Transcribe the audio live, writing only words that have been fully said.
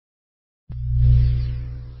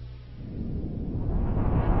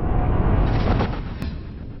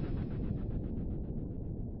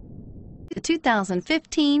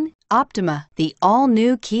2015 Optima. The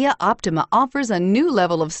all-new Kia Optima offers a new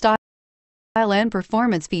level of style and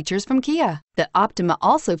performance features from Kia. The Optima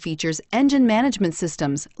also features engine management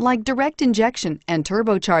systems like direct injection and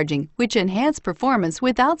turbocharging, which enhance performance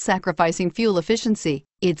without sacrificing fuel efficiency.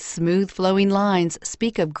 Its smooth flowing lines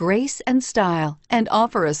speak of grace and style and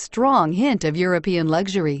offer a strong hint of European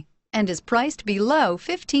luxury, and is priced below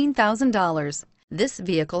 $15,000. This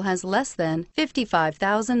vehicle has less than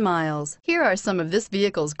 55,000 miles. Here are some of this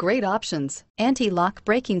vehicle's great options: anti-lock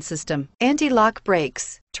braking system, anti-lock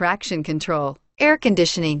brakes, traction control, air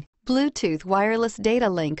conditioning, Bluetooth wireless data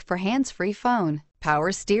link for hands-free phone,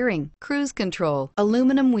 power steering, cruise control,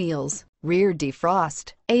 aluminum wheels, rear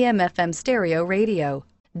defrost, AM/FM stereo radio.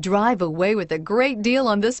 Drive away with a great deal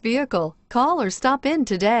on this vehicle. Call or stop in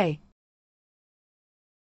today.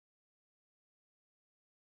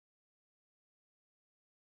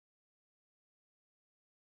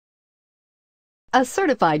 A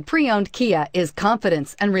certified pre-owned Kia is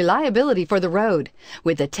confidence and reliability for the road.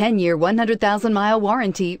 With a 10-year, 100,000-mile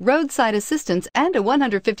warranty, roadside assistance, and a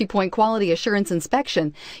 150-point quality assurance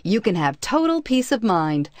inspection, you can have total peace of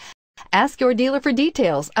mind. Ask your dealer for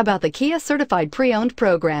details about the Kia Certified Pre-Owned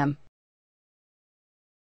program.